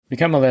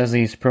Become a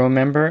Leslie's Pro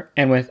member,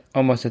 and with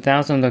almost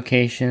 1,000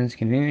 locations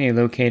conveniently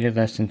located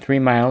less than 3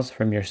 miles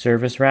from your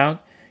service route,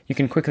 you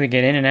can quickly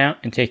get in and out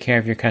and take care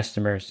of your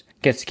customers.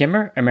 Get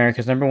Skimmer,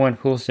 America's #1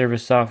 pool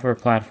service software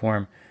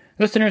platform.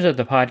 Listeners of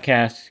the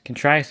podcast can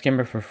try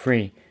Skimmer for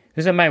free.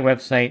 Visit my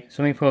website,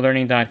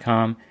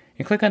 swimmingpoollearning.com,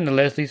 and click on the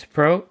Leslie's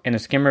Pro and the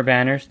Skimmer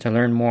banners to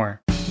learn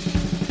more. The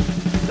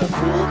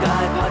Pool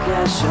Guy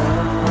Podcast Show.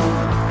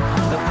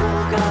 The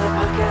Pool Guy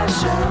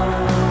Podcast Show.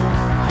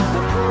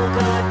 The Pool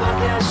Guy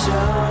Podcast Show.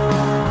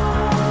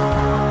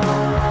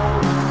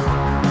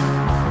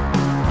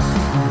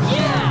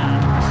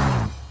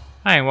 Yeah!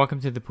 Hi, and welcome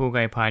to the Pool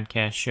Guy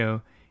Podcast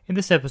Show. In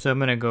this episode, I'm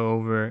going to go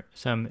over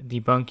some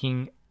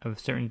debunking of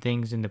certain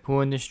things in the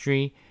pool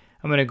industry.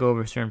 I'm going to go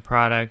over certain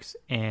products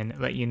and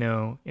let you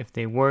know if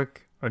they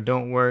work or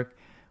don't work,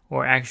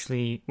 or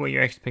actually what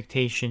your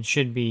expectation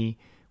should be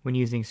when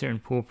using certain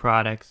pool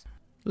products.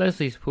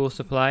 Leslie's Pool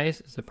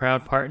Supplies is a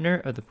proud partner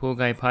of the Pool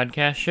Guy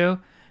Podcast Show.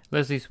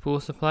 Leslie's Pool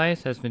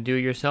Supplies has been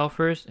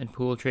do-it-yourselfers and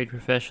pool trade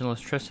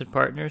professionals' trusted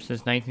partner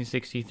since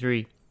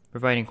 1963,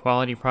 providing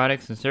quality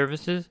products and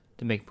services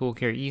to make pool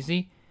care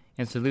easy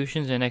and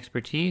solutions and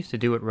expertise to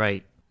do it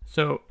right.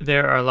 So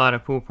there are a lot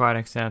of pool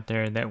products out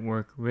there that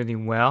work really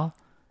well,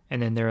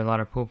 and then there are a lot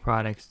of pool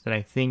products that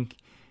I think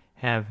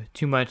have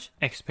too much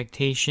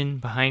expectation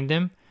behind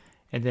them.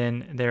 And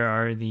then there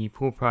are the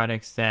pool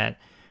products that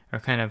are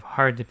kind of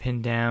hard to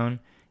pin down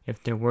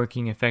if they're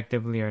working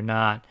effectively or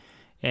not.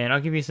 And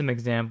I'll give you some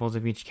examples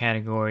of each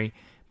category.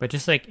 But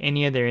just like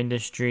any other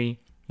industry,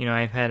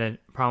 I've had a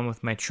problem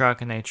with my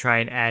truck and I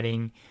tried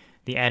adding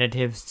the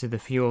additives to the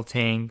fuel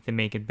tank to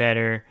make it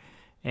better,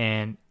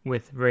 and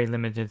with very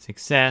limited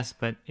success.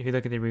 But if you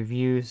look at the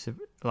reviews,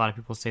 a lot of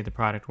people say the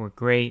product worked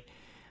great.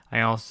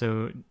 I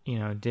also,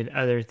 did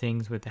other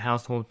things with the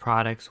household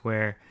products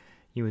where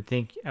you would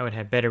think I would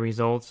have better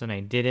results, and I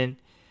didn't.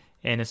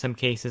 And in some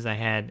cases, I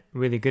had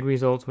really good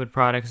results with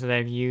products that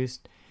I've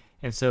used.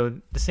 And so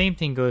the same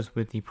thing goes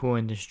with the pool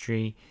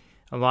industry.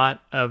 A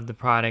lot of the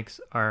products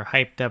are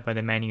hyped up by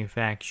the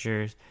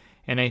manufacturers,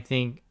 and I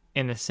think,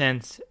 in a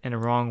sense, in a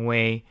wrong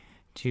way,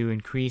 to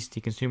increase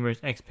the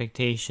consumer's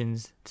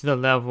expectations to the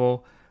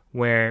level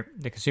where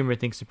the consumer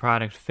thinks the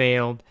product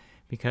failed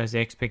because the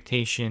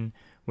expectation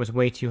was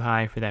way too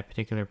high for that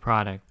particular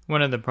product.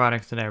 One of the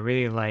products that I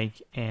really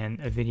like, and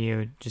a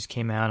video just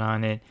came out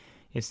on it,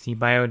 is the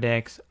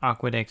Biodex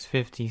Aquadex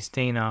 50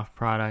 Stain Off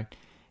product.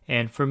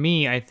 And for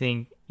me, I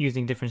think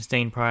using different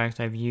stain products,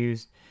 I've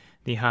used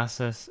the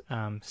Hassas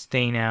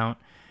Stain Out.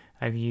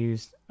 I've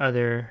used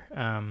other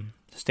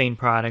stain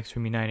products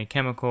from United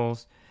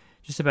Chemicals.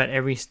 Just about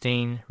every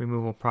stain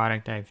removal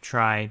product I've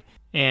tried.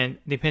 And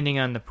depending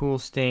on the pool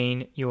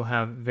stain, you'll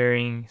have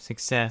varying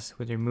success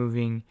with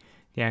removing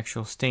the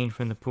actual stain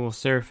from the pool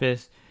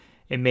surface.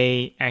 It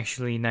may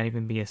actually not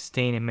even be a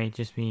stain, it may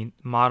just be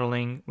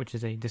mottling, which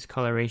is a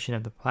discoloration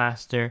of the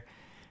plaster.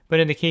 But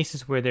in the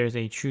cases where there's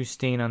a true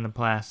stain on the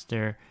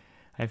plaster,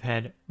 I've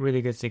had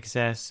really good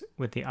success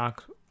with the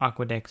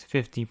Aquadex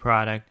 50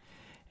 product.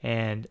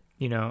 And,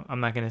 I'm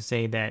not going to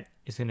say that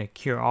it's going to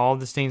cure all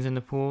the stains in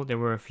the pool. There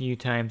were a few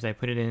times I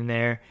put it in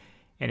there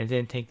and it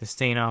didn't take the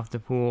stain off the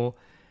pool.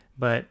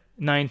 But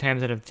 9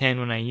 times out of 10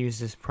 when I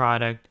used this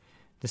product,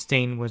 the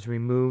stain was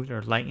removed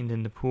or lightened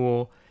in the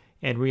pool,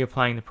 and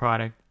reapplying the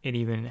product, it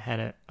even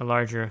had a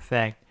larger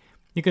effect.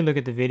 You can look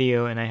at the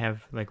video, and I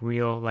have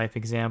real life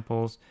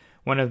examples.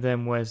 One of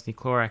them was the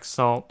Clorox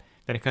salt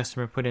that a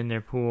customer put in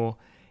their pool,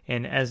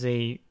 and as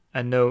a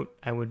note,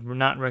 I would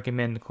not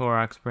recommend the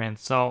Clorox brand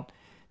salt.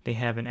 They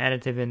have an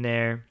additive in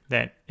there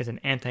that is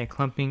an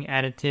anti-clumping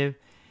additive,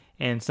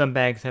 and some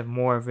bags have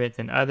more of it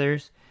than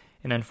others.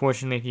 And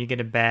unfortunately, if you get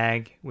a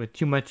bag with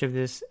too much of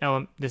this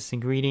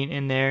ingredient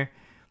in there,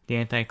 the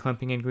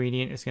anti-clumping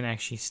ingredient is going to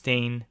actually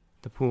stain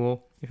the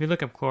pool. If you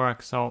look up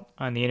Clorox salt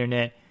on the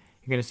internet,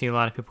 you're going to see a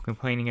lot of people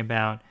complaining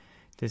about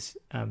this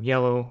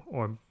yellow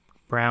or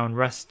brown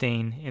rust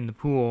stain in the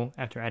pool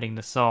after adding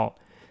the salt.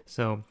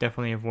 So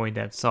definitely avoid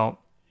that salt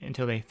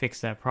until they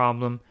fix that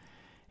problem.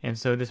 And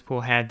so this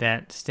pool had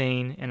that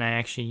stain, and I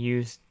actually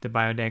used the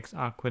Biodex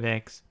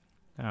Aquadex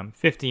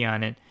 50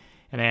 on it,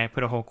 and I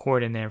put a whole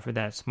quart in there for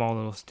that small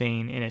little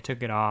stain, and it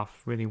took it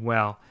off really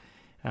well.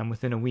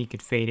 Within a week,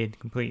 it faded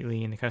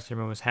completely, and the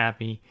customer was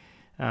happy.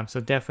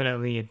 So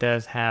definitely, it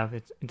does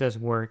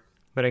work.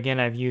 But again,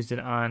 I've used it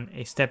on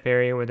a step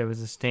area where there was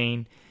a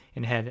stain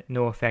and had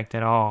no effect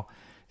at all.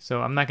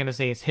 So I'm not going to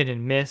say it's hit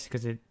and miss,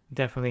 because it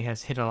definitely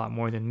has hit a lot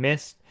more than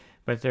missed.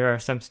 But there are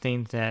some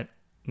stains that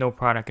no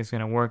product is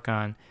going to work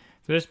on.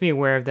 So just be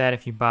aware of that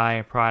if you buy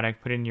a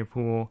product, put it in your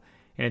pool,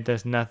 and it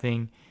does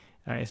nothing.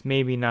 It's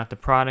maybe not the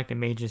product. It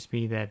may just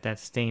be that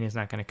stain is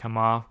not going to come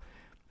off.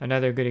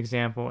 Another good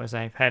example is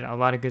I've had a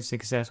lot of good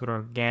success with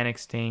organic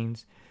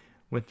stains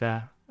with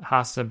the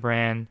Hassa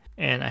brand,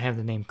 and I have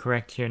the name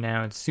correct here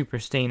now. It's Super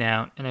Stain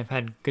Out, and I've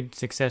had good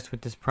success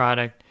with this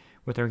product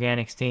with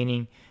organic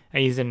staining. I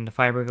used it in the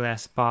fiberglass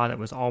spa that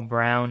was all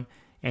brown,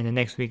 and the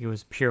next week it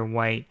was pure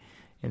white.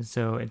 And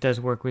so it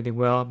does work really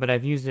well. But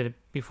I've used it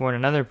before in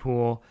another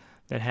pool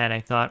that had,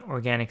 I thought,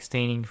 organic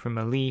staining from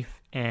a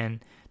leaf, and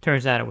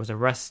turns out it was a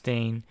rust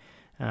stain.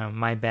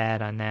 My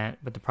bad on that,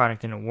 but the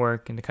product didn't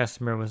work, and the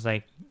customer was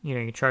like,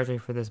 you charged me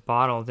for this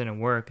bottle, it didn't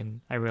work, and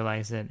I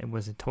realized that it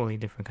was a totally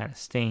different kind of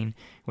stain.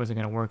 It wasn't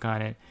going to work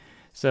on it.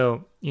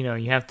 So,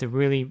 you have to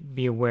really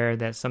be aware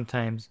that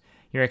sometimes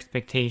your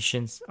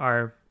expectations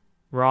are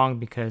wrong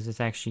because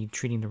it's actually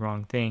treating the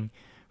wrong thing.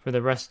 For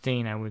the rust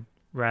stain, I would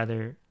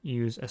rather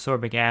use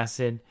ascorbic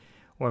acid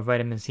or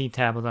vitamin C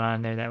tablet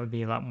on there. That would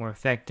be a lot more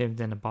effective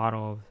than a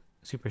bottle of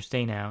super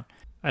stain out.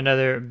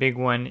 Another big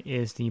one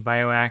is the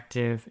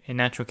Bioactive, and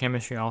Natural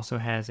Chemistry also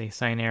has a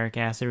cyanuric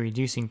acid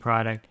reducing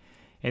product,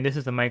 and this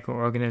is a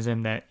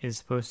microorganism that is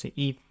supposed to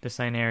eat the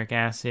cyanuric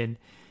acid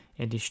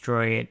and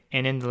destroy it.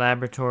 And in the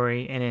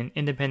laboratory and in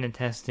independent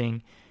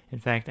testing, in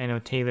fact, I know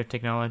Taylor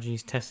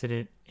Technologies tested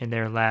it in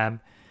their lab,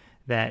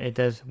 that it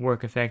does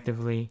work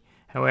effectively.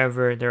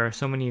 However, there are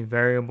so many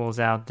variables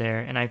out there,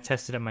 and I've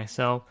tested it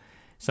myself.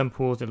 Some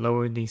pools, it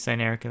lowered the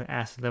cyanuric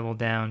acid level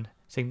down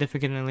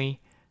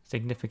significantly.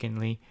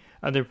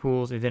 Other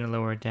pools, it didn't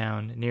lower it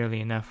down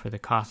nearly enough for the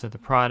cost of the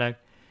product.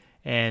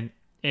 And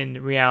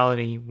in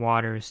reality,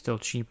 water is still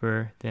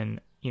cheaper than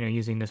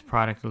using this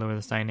product to lower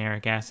the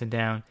cyanuric acid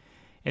down.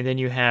 And then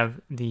you have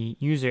the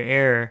user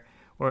error,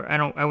 or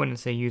I wouldn't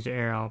say user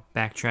error, I'll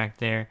backtrack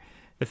there.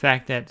 The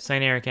fact that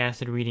cyanuric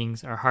acid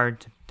readings are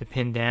hard to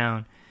pin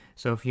down.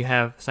 So if you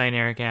have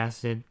cyanuric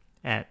acid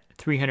at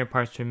 300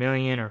 parts per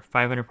million or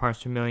 500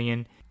 parts per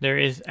million, there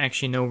is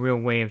actually no real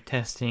way of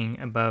testing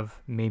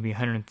above maybe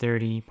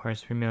 130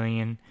 parts per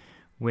million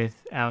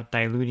without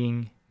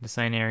diluting the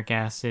cyanuric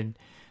acid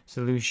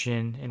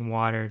solution in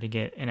water to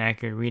get an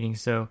accurate reading.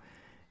 So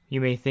you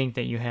may think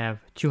that you have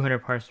 200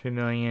 parts per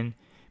million,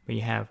 but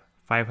you have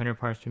 500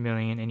 parts per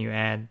million, and you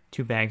add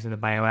 2 bags of the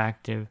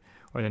Bioactive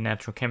or the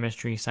Natural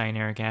Chemistry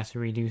cyanuric acid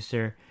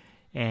reducer,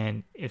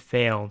 and it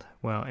failed.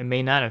 Well, it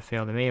may not have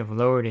failed. It may have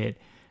lowered it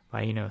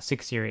by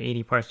 60 or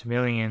 80 parts per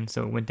million,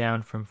 so it went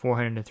down from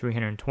 400 to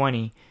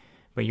 320,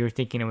 but you were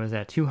thinking it was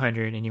at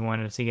 200 and you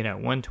wanted to see it at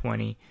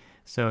 120.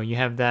 So you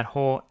have that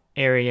whole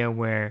area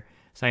where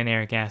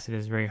cyanuric acid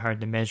is very hard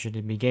to measure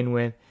to begin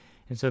with,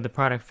 and so the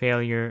product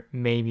failure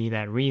may be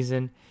that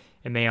reason.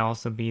 It may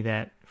also be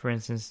that, for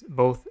instance,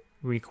 both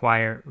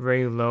require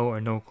very low or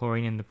no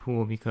chlorine in the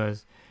pool,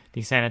 because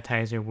the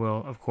sanitizer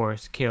will, of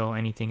course, kill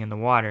anything in the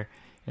water,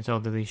 and so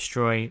they'll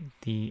destroy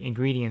the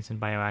ingredients in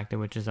Bioactive,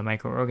 which is a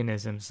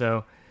microorganism.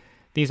 So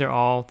these are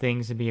all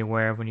things to be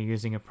aware of when you're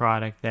using a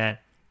product,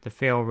 that the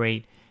fail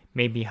rate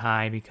may be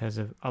high because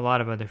of a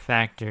lot of other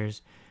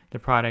factors. The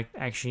product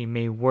actually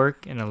may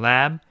work in a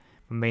lab,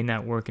 but may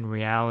not work in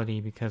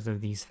reality because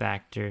of these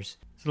factors.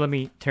 So let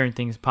me turn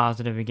things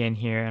positive again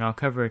here, and I'll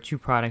cover 2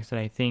 products that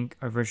I think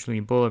are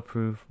virtually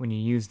bulletproof when you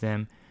use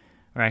them,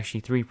 or actually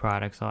 3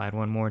 products. I'll add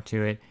one more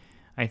to it.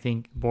 I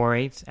think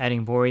borates,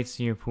 adding borates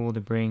to your pool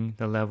to bring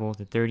the level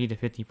to 30 to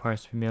 50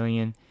 parts per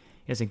million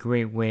is a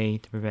great way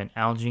to prevent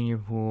algae in your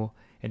pool.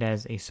 It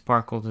adds a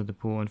sparkle to the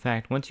pool. In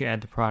fact, once you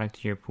add the product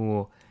to your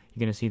pool,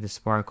 you're going to see the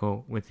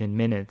sparkle within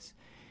minutes.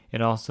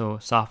 It also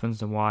softens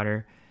the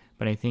water,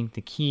 but I think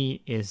the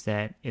key is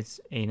that it's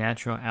a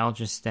natural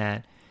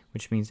algistat,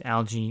 which means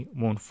algae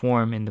won't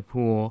form in the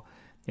pool.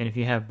 And if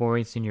you have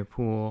borates in your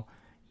pool,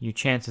 your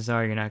chances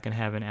are you're not going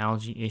to have an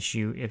algae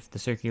issue if the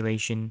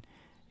circulation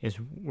is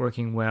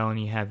working well and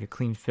you have your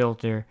clean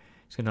filter.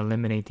 It's going to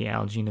eliminate the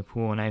algae in the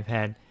pool, and I've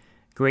had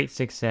great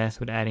success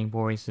with adding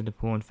borates to the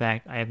pool. In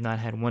fact, I have not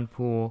had one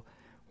pool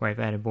where I've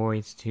added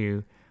borates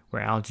to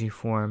where algae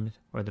formed,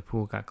 or the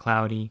pool got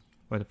cloudy,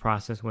 or the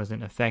process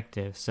wasn't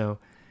effective. So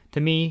to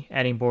me,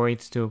 adding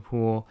borates to a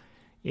pool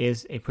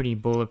is a pretty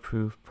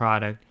bulletproof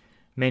product.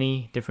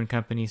 Many different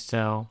companies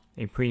sell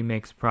a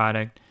pre-mixed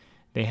product.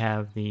 They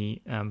have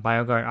the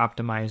BioGuard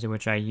Optimizer,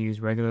 which I use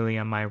regularly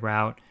on my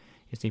route.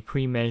 It's a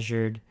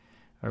pre-measured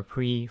or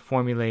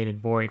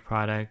pre-formulated borate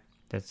product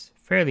that's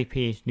fairly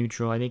pH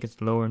neutral. I think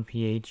it's lower in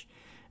pH,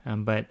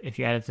 but if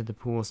you add it to the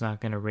pool, it's not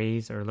going to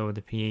raise or lower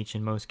the pH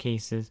in most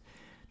cases.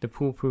 The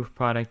pool-proof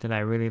product that I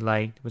really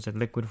liked was a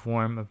liquid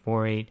form of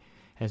borate,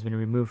 has been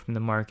removed from the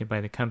market by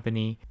the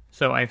company.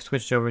 So I've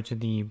switched over to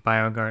the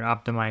BioGuard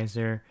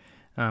Optimizer.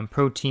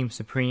 Protein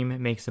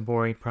Supreme makes a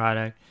borate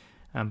product.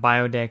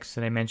 Biodex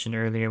that I mentioned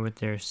earlier with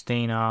their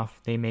stain off,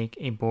 they make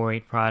a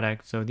borate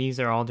product. So these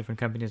are all different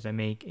companies that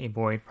make a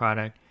borate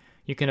product.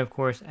 You can of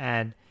course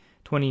add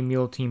 20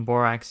 mule team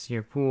borax to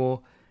your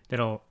pool.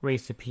 That'll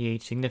raise the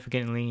pH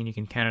significantly, and you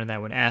can counter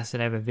that with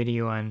acid. I have a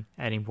video on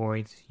adding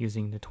borates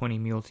using the 20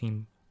 mule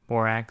team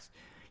borax.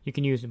 You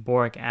can use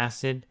boric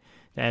acid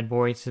to add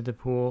borates to the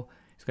pool.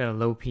 It's got a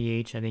low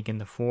pH, I think in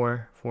the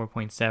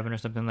 4.7 or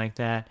something like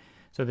that.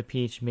 So the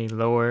pH may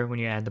lower when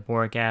you add the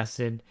boric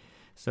acid.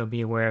 So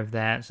be aware of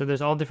that. So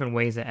there's all different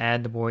ways to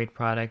add the borate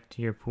product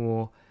to your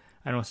pool.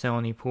 I don't sell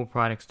any pool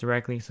products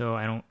directly, so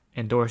I don't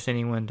endorse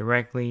anyone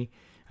directly.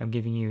 I'm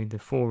giving you the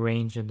full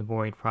range of the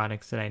borate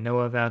products that I know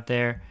of out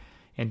there.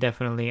 And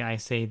definitely I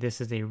say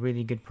this is a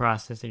really good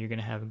process that you're going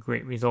to have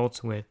great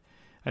results with.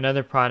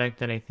 Another product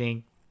that I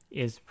think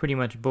is pretty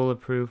much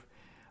bulletproof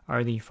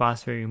are the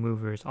phosphate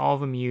removers. All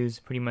of them use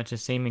pretty much the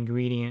same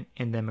ingredient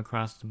in them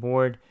across the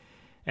board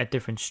at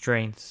different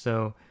strengths.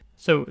 So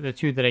the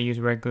two that I use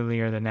regularly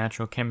are the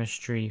Natural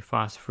Chemistry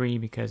Phos-Free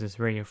because it's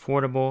very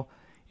affordable.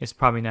 It's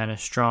probably not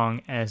as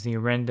strong as the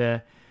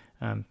Orenda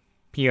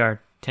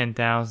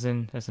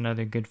PR10000. That's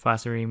another good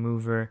phosphate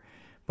remover.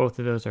 Both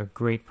of those are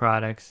great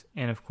products.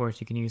 And of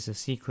course, you can use the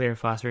C-Clear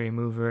phosphate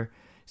remover.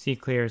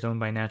 C-Clear is owned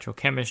by Natural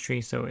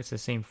Chemistry, so it's the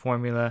same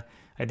formula.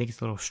 I think it's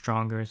a little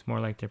stronger. It's more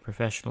like their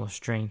professional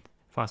strength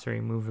phosphate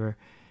remover.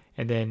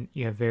 And then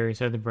you have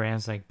various other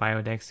brands like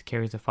Biodex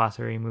carries a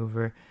phosphate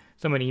remover.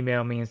 Someone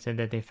emailed me and said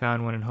that they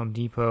found one at Home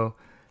Depot,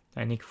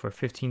 I think for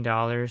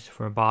 $15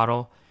 for a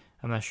bottle.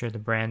 I'm not sure the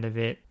brand of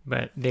it,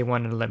 but they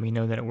wanted to let me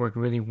know that it worked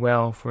really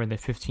well for the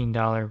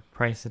 $15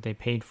 price that they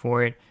paid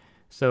for it.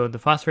 So the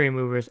phosphate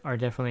removers are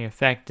definitely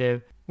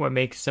effective. What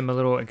makes them a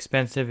little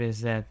expensive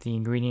is that the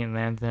ingredient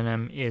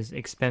lanthanum is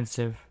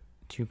expensive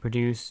to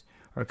produce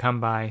or come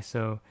by,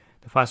 so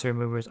the phosphate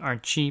removers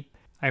aren't cheap.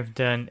 I've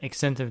done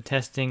extensive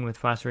testing with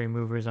phosphate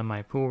removers on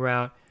my pool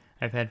route.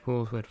 I've had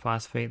pools with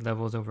phosphate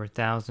levels over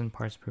 1,000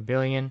 parts per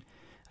billion.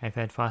 I've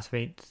had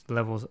phosphate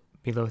levels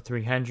below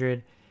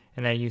 300,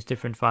 and I use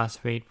different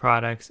phosphate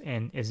products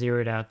and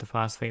zeroed out the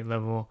phosphate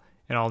level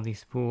in all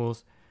these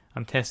pools.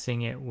 I'm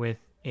testing it with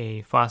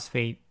a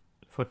phosphate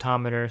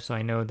photometer, so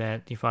I know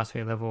that the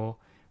phosphate level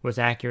was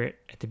accurate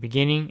at the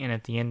beginning and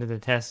at the end of the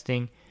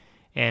testing.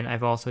 And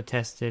I've also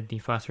tested the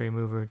phosphate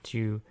remover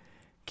to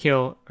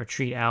kill or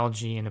treat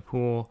algae in a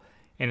pool,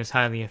 and it's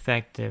highly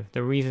effective.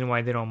 The reason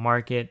why they don't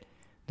market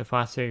the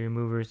phosphate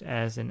removers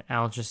as an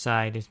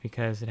algicide is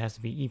because it has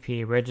to be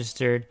EPA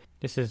registered.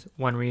 This is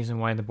one reason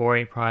why the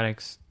borate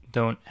products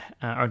don't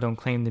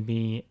claim to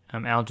be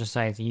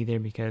algicides either,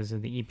 because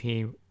of the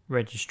EPA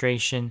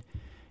registration.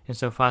 And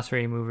so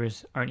phosphate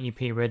removers aren't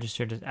EPA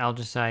registered as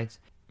algicides.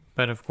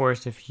 But of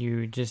course, if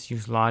you just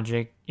use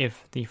logic,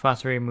 if the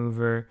phosphate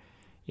remover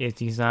is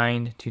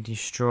designed to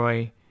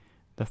destroy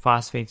the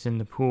phosphates in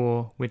the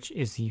pool, which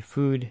is the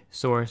food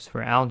source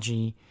for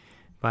algae,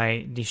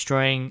 by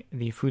destroying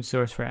the food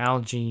source for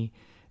algae,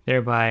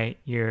 thereby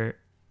you're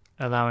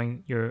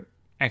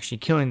actually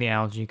killing the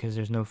algae because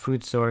there's no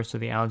food source, so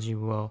the algae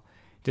will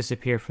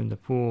disappear from the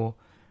pool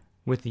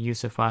with the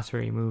use of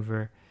phosphate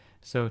remover.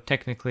 So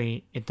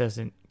technically it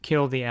doesn't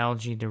kill the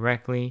algae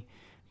directly,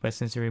 but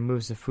since it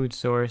removes the food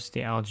source,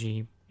 the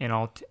algae, in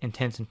all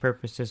intents and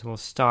purposes, will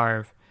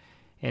starve.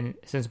 And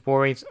since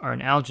borates are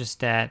an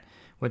algistat,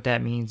 what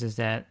that means is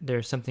that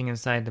there's something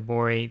inside the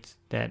borates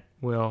that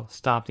will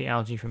stop the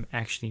algae from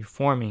actually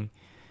forming.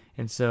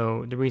 And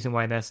so the reason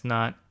why that's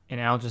not an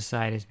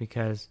algicide is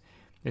because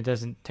it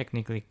doesn't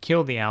technically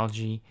kill the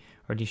algae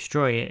or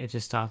destroy it, it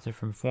just stops it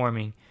from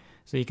forming.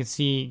 So you can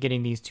see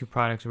getting these two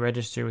products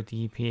registered with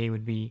the EPA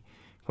would be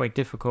quite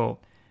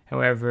difficult.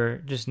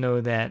 However, just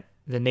know that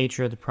the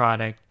nature of the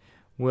product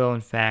will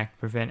in fact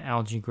prevent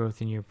algae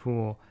growth in your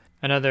pool.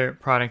 Another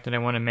product that I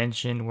want to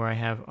mention where I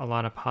have a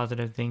lot of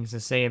positive things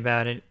to say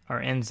about it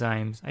are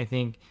enzymes. I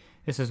think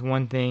this is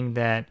one thing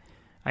that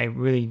I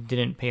really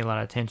didn't pay a lot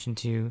of attention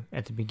to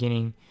at the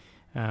beginning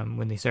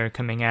when they started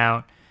coming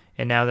out.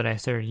 And now that I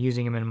started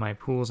using them in my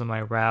pools on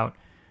my route,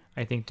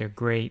 I think they're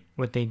great.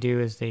 What they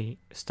do is they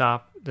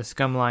stop the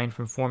scum line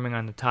from forming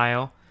on the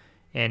tile.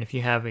 And if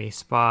you have a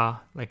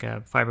spa, like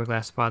a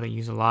fiberglass spa that you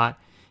use a lot,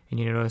 and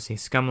you notice a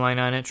scum line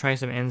on it, try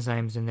some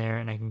enzymes in there,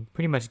 and I can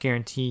pretty much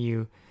guarantee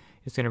you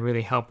it's going to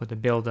really help with the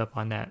buildup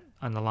on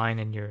the line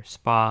in your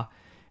spa.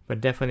 But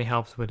it definitely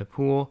helps with the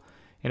pool,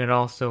 and it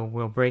also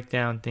will break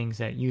down things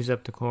that use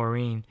up the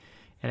chlorine.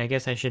 And I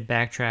guess I should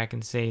backtrack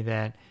and say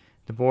that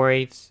the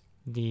borates,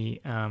 the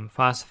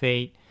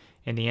phosphate,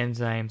 and the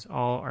enzymes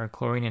all are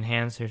chlorine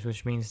enhancers,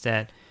 which means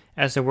that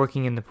as they're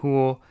working in the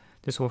pool,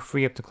 this will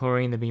free up the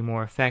chlorine to be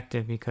more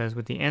effective, because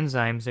with the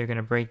enzymes, they're going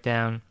to break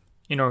down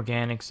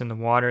inorganics in the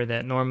water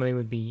that normally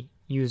would be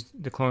used,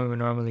 the chlorine would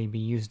normally be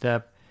used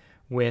up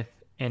with.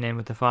 And then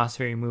with the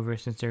phosphate remover,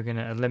 since they're going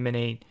to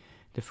eliminate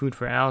the food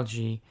for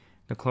algae,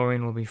 the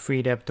chlorine will be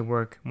freed up to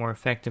work more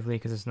effectively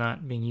because it's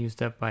not being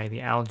used up by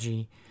the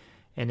algae.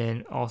 And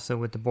then also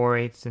with the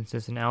borates, since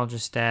it's an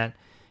algistat,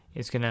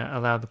 it's going to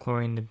allow the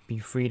chlorine to be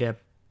freed up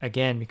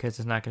again because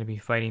it's not going to be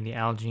fighting the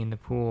algae in the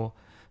pool.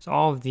 So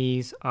all of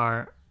these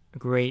are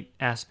great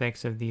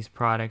aspects of these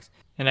products.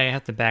 And I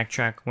have to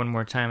backtrack one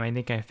more time. I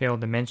think I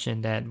failed to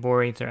mention that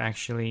borates are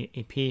actually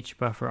a pH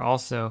buffer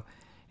also.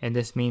 And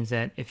this means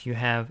that if you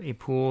have a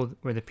pool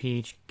where the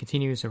pH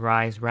continues to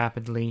rise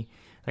rapidly,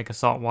 like a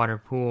saltwater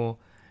pool,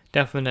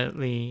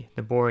 definitely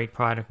the borate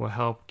product will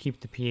help keep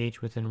the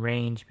pH within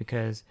range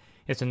because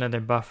it's another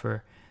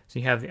buffer. So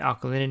you have the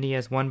alkalinity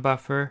as one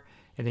buffer,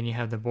 and then you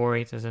have the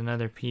borates as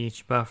another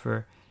pH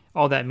buffer.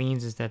 All that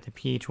means is that the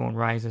pH won't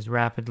rise as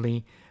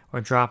rapidly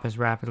or drop as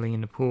rapidly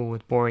in the pool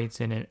with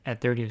borates in it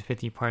at 30 to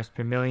 50 parts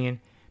per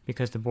million,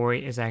 because the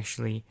borate is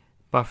actually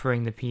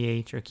buffering the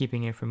pH or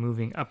keeping it from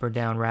moving up or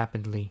down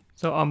rapidly.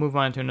 So I'll move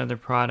on to another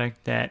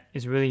product that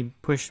is really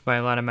pushed by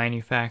a lot of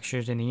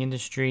manufacturers in the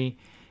industry,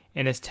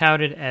 and is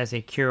touted as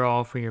a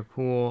cure-all for your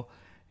pool.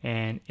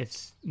 and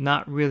it's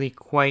not really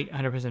quite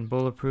 100%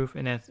 bulletproof,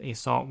 and that's a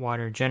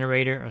saltwater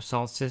generator or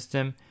salt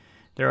system.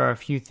 There are a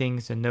few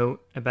things to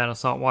note about a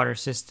saltwater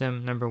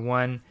system. Number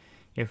one,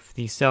 if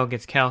the cell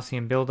gets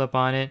calcium buildup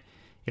on it,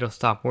 it'll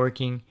stop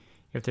working.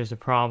 If there's a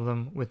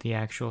problem with the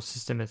actual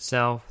system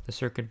itself, the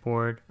circuit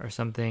board or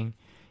something,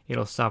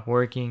 it'll stop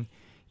working.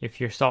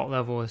 If your salt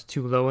level is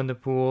too low in the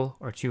pool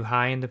or too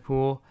high in the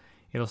pool,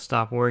 it'll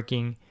stop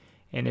working.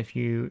 And if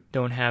you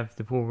don't have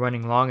the pool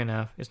running long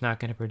enough, it's not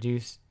going to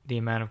produce the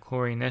amount of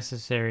chlorine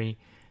necessary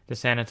to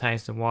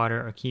sanitize the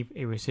water or keep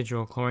a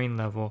residual chlorine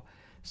level.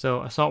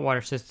 So a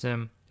saltwater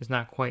system is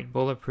not quite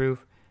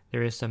bulletproof.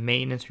 There is some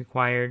maintenance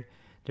required,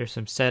 there's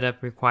some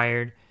setup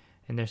required,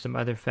 and there's some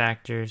other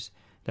factors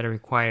that are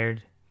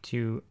required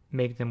to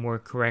make them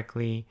work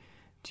correctly,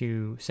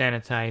 to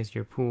sanitize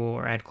your pool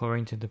or add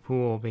chlorine to the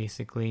pool,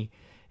 basically.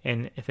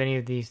 And if any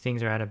of these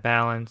things are out of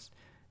balance,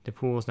 the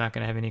pool is not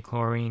going to have any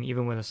chlorine,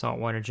 even with a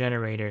saltwater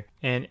generator.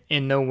 And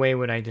in no way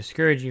would I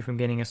discourage you from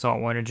getting a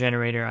saltwater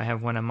generator. I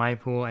have one on my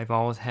pool. I've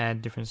always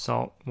had different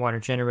saltwater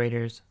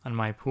generators on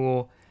my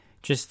pool.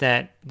 Just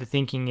that the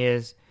thinking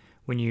is,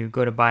 when you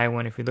go to buy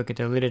one, if you look at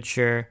the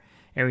literature,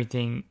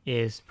 everything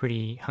is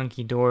pretty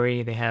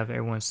hunky-dory. They have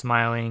everyone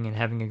smiling and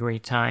having a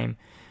great time.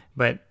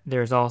 But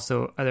there's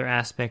also other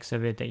aspects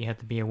of it that you have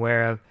to be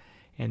aware of,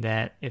 and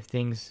that if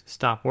things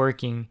stop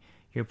working,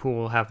 your pool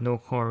will have no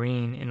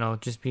chlorine, and it'll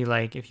just be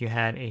like if you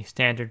had a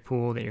standard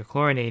pool that you're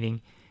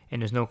chlorinating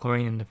and there's no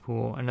chlorine in the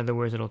pool. In other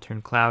words, it'll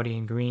turn cloudy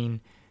and green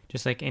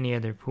just like any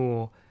other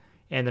pool.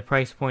 And the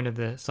price point of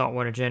the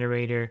saltwater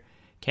generator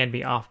can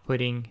be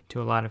off-putting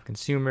to a lot of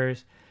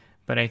consumers,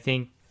 but I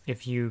think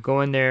if you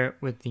go in there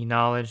with the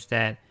knowledge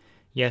that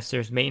yes,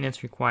 there's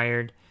maintenance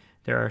required,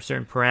 there are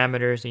certain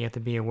parameters that you have to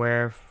be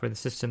aware of for the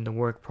system to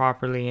work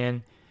properly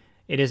in,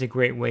 it is a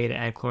great way to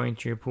add chlorine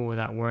to your pool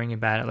without worrying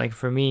about it. Like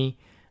for me,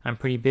 I'm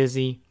pretty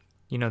busy,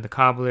 the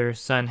cobbler's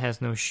son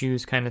has no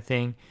shoes kind of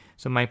thing,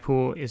 so my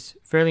pool is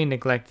fairly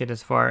neglected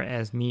as far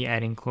as me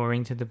adding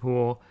chlorine to the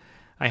pool.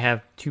 I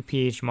have 2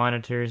 pH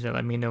monitors that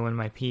let me know when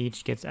my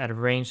pH gets out of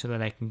range so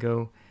that I can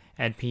go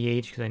add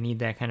pH, because I need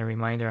that kind of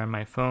reminder on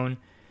my phone,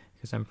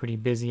 because I'm pretty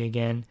busy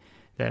again,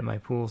 that my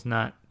pool's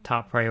not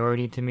top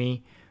priority to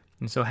me.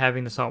 And so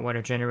having the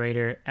saltwater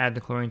generator add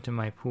the chlorine to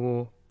my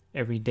pool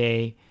every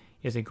day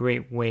is a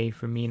great way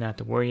for me not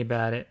to worry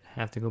about it,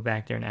 have to go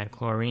back there and add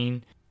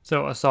chlorine.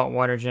 So a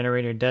saltwater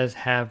generator does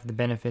have the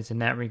benefits in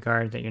that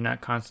regard, that you're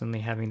not constantly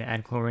having to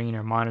add chlorine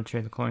or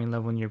monitor the chlorine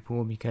level in your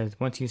pool, because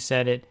once you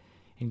set it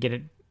and get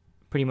it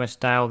pretty much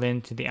dialed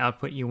into the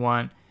output you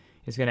want,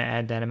 it's going to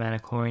add that amount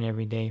of chlorine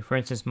every day. For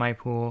instance, my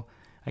pool,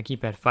 I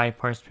keep at 5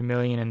 parts per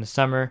million in the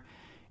summer,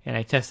 and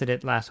I tested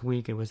it last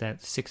week. It was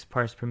at 6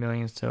 parts per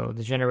million, so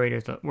the generator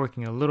is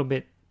working a little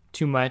bit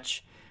too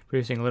much,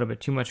 producing a little bit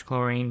too much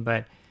chlorine,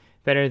 but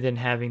better than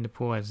having the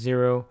pool at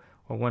 0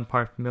 or 1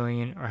 part per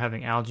million or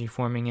having algae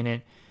forming in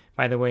it.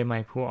 By the way,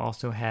 my pool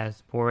also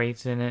has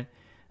borates in it.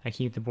 I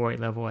keep the borate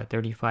level at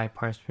 35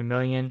 parts per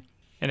million.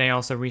 And I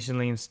also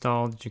recently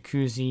installed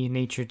Jacuzzi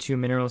Nature 2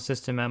 mineral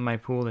system at my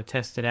pool to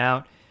test it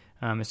out.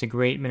 It's a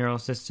great mineral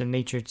system.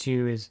 Nature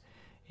 2 is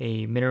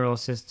a mineral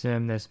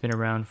system that's been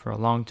around for a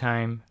long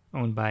time,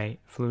 owned by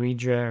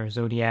Fluidra or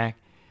Zodiac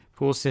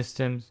Pool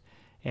Systems.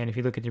 And if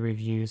you look at the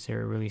reviews,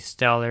 they're really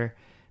stellar.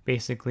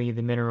 Basically,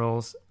 the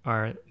minerals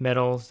are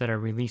metals that are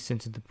released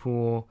into the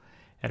pool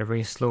at a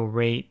very slow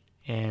rate,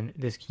 and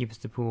this keeps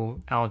the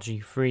pool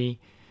algae-free.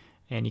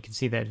 And you can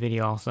see that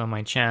video also on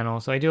my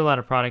channel. So I do a lot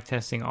of product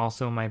testing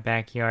also in my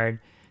backyard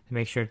to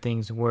make sure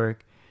things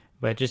work.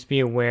 But just be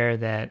aware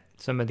that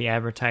some of the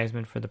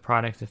advertisement for the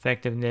product's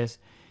effectiveness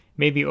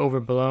may be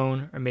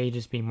overblown, or may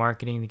just be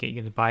marketing to get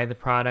you to buy the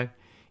product.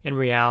 In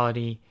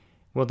reality,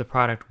 will the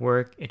product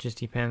work? It just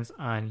depends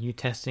on you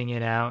testing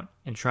it out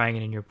and trying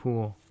it in your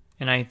pool.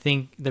 And I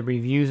think the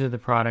reviews of the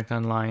product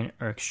online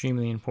are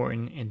extremely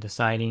important in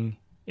deciding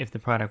if the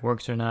product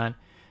works or not.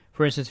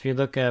 For instance, if you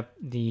look up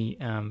the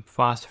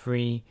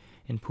Phos-Free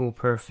and Pool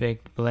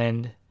Perfect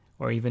blend,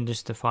 or even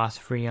just the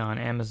Phos-Free on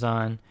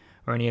Amazon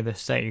or any other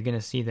site, you're going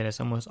to see that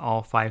it's almost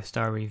all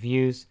 5-star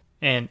reviews.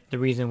 And the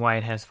reason why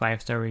it has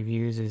 5-star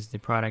reviews is the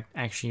product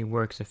actually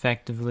works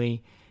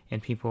effectively,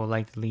 and people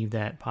like to leave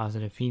that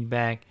positive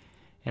feedback.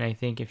 And I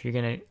think if you're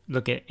going to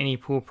look at any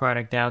pool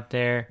product out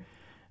there,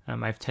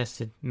 I've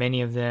tested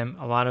many of them.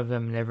 A lot of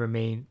them never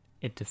made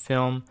it to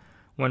film.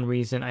 One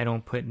reason I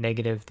don't put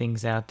negative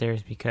things out there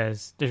is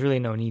because there's really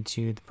no need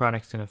to. The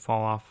product's going to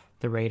fall off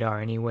the radar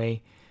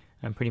anyway,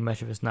 pretty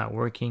much if it's not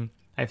working.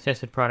 I've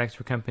tested products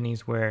for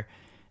companies where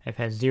I've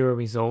had 0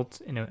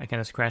 results, and I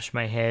kind of scratch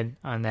my head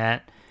on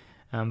that.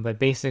 But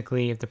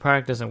basically, if the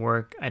product doesn't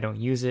work, I don't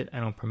use it, I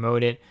don't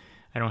promote it,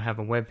 I don't have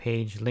a web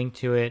page linked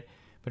to it.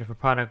 But if a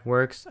product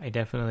works, I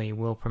definitely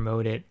will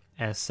promote it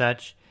as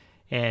such.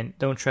 And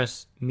don't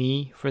trust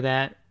me for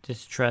that.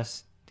 Just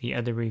trust the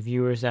other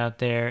reviewers out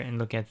there and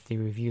look at the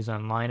reviews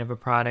online of a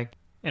product.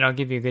 And I'll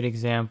give you a good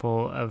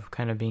example of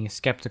kind of being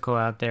skeptical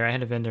out there. I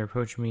had a vendor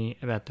approach me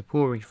about the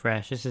Pool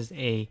Refresh. This is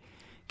a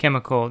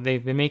chemical.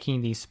 They've been making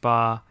these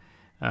spa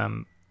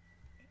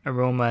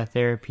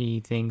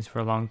aromatherapy things for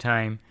a long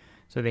time.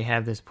 So they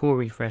have this Pool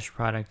Refresh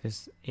product.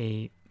 It's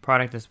a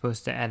product that's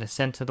supposed to add a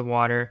scent to the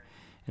water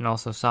and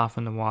also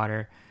soften the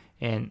water.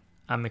 And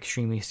I'm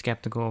extremely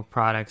skeptical of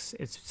products.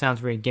 It sounds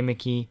very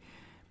gimmicky,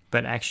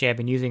 but actually I've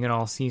been using it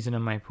all season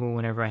in my pool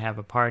whenever I have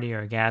a party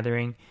or a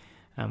gathering,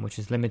 which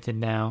is limited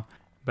now.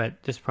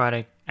 But this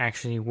product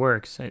actually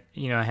works. I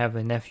have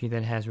a nephew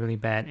that has really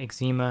bad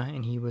eczema,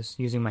 and he was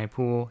using my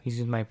pool. He's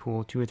used my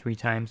pool 2 or 3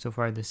 times so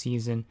far this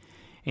season,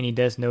 and he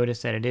does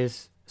notice that it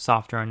is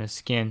softer on his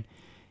skin,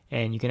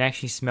 and you can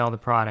actually smell the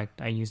product.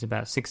 I used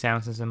about 6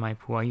 ounces in my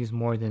pool. I use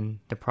more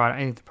than the product.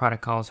 I think the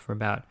product calls for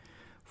about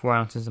 4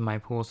 ounces in my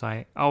pool, so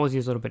I always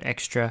use a little bit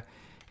extra,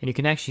 and you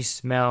can actually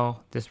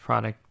smell this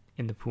product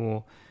in the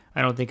pool.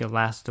 I don't think it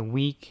lasts a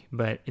week,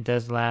 but it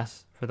does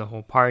last for the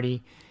whole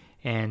party.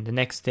 And the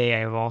next day,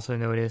 I've also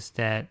noticed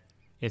that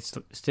I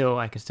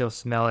can still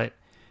smell it,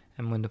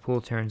 and when the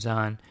pool turns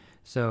on.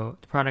 So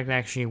the product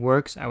actually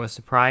works. I was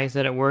surprised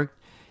that it worked.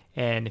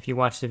 And if you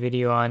watch the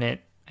video on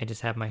it, I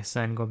just have my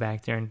son go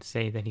back there and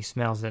say that he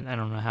smells it. I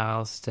don't know how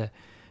else to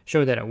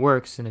show that it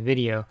works in a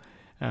video,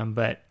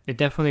 but it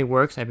definitely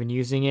works. I've been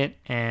using it,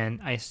 and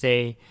I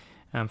say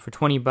for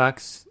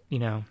 $20,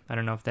 I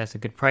don't know if that's a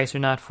good price or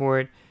not for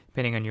it,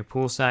 depending on your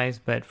pool size.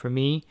 But for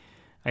me,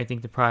 I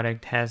think the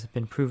product has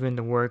been proven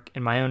to work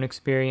in my own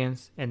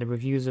experience, and the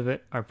reviews of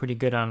it are pretty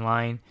good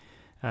online.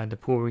 The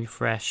Pool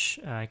Refresh,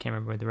 I can't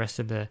remember the rest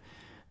of the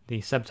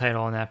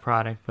subtitle on that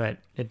product, but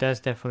it does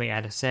definitely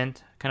add a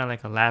scent, kind of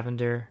like a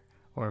lavender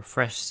or a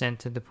fresh scent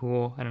to the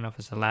pool. I don't know if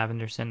it's a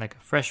lavender scent, like a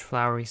fresh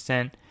flowery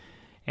scent,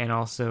 and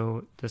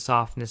also the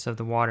softness of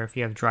the water if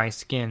you have dry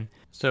skin.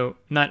 So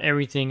not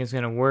everything is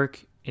going to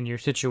work in your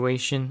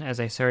situation. As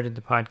I started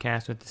the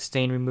podcast with the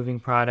stain removing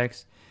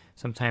products,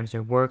 sometimes they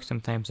work,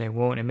 sometimes they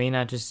won't. It may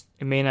not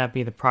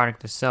be the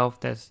product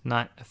itself that's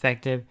not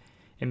effective.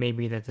 It may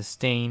be that the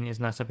stain is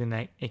not something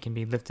that it can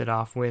be lifted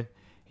off with,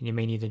 and you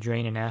may need to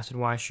drain and acid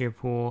wash your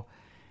pool.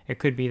 It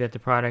could be that the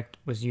product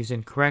was used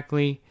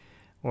incorrectly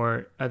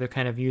or other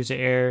kind of user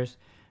errors.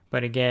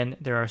 But again,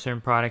 there are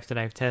certain products that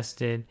I've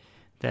tested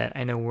that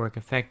I know work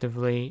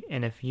effectively.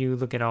 And if you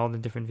look at all the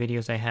different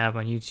videos I have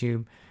on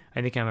YouTube,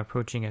 I think I'm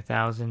approaching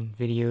 1,000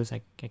 videos.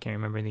 I can't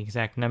remember the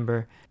exact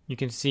number. You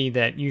can see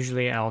that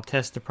usually I'll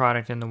test the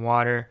product in the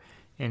water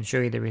and show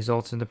you the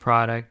results of the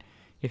product.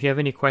 If you have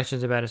any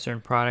questions about a certain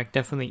product,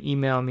 definitely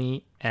email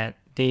me at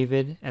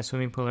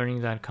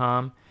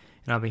david@swimmingpoollearning.com,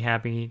 and I'll be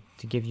happy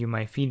to give you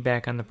my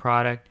feedback on the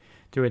product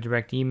through a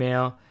direct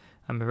email.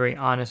 I'm a very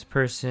honest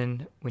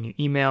person. When you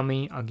email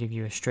me, I'll give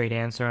you a straight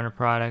answer on a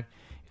product.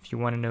 If you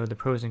want to know the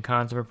pros and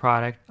cons of a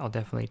product, I'll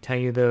definitely tell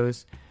you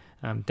those.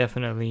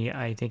 Definitely,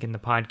 I think in the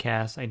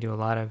podcast, I do a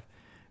lot of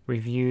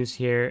reviews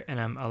here, and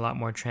I'm a lot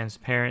more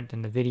transparent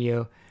than the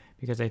video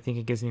because I think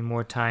it gives me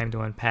more time to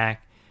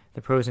unpack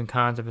the pros and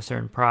cons of a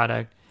certain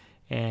product,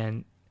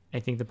 and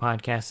I think the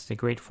podcast is a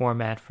great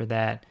format for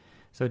that.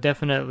 So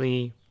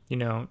definitely,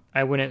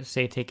 I wouldn't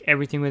say take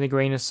everything with a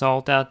grain of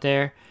salt out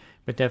there,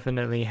 but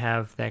definitely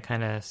have that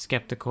kind of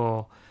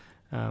skeptical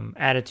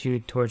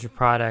attitude towards your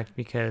product,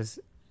 because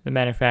the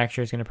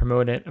manufacturer is going to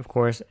promote it, of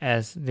course,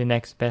 as the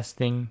next best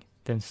thing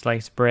than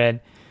sliced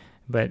bread.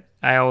 But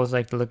I always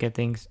like to look at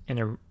things in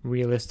a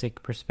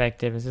realistic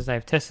perspective. And since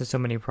I've tested so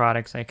many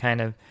products, I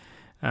kind of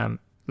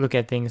look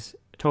at things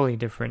totally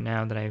different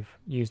now that I've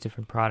used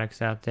different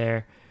products out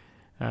there.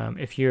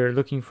 If you're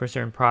looking for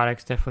certain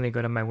products, definitely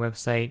go to my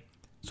website,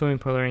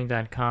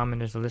 swimmingpoollearning.com,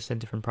 and there's a list of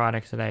different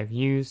products that I've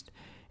used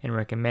and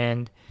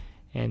recommend.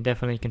 And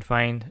definitely you can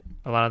find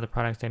a lot of the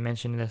products I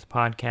mentioned in this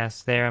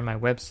podcast there on my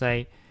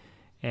website.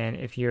 And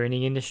if you're in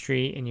the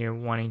industry and you're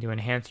wanting to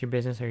enhance your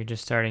business, or you're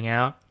just starting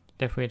out,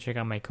 definitely check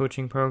out my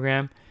coaching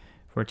program.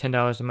 For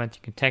 $10 a month,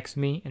 you can text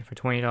me, and for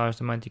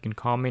 $20 a month, you can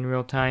call me in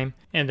real time.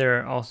 And there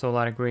are also a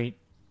lot of great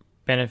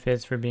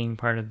benefits for being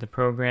part of the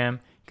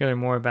program. You can learn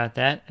more about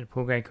that at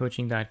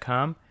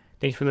poolguycoaching.com.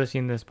 Thanks for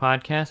listening to this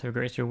podcast. Have a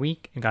great rest of your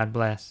week, and God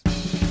bless.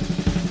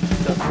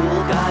 The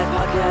Pool Guy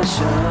Podcast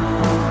Show.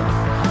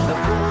 The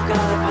Pool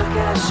Guy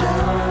Podcast Show.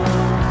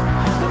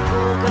 The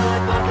Pool Guy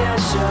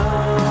Podcast Show.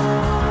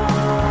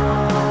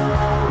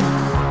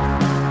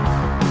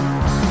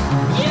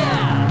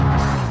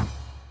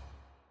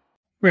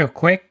 Real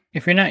quick,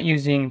 if you're not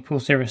using pool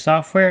service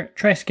software,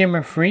 try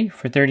Skimmer free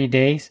for 30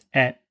 days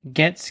at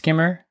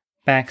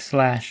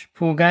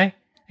getskimmer.com/poolguy.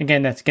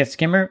 Again, that's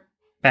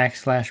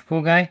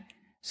getskimmer.com/poolguy.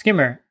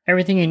 Skimmer,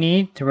 everything you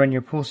need to run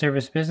your pool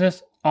service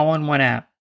business all in one app.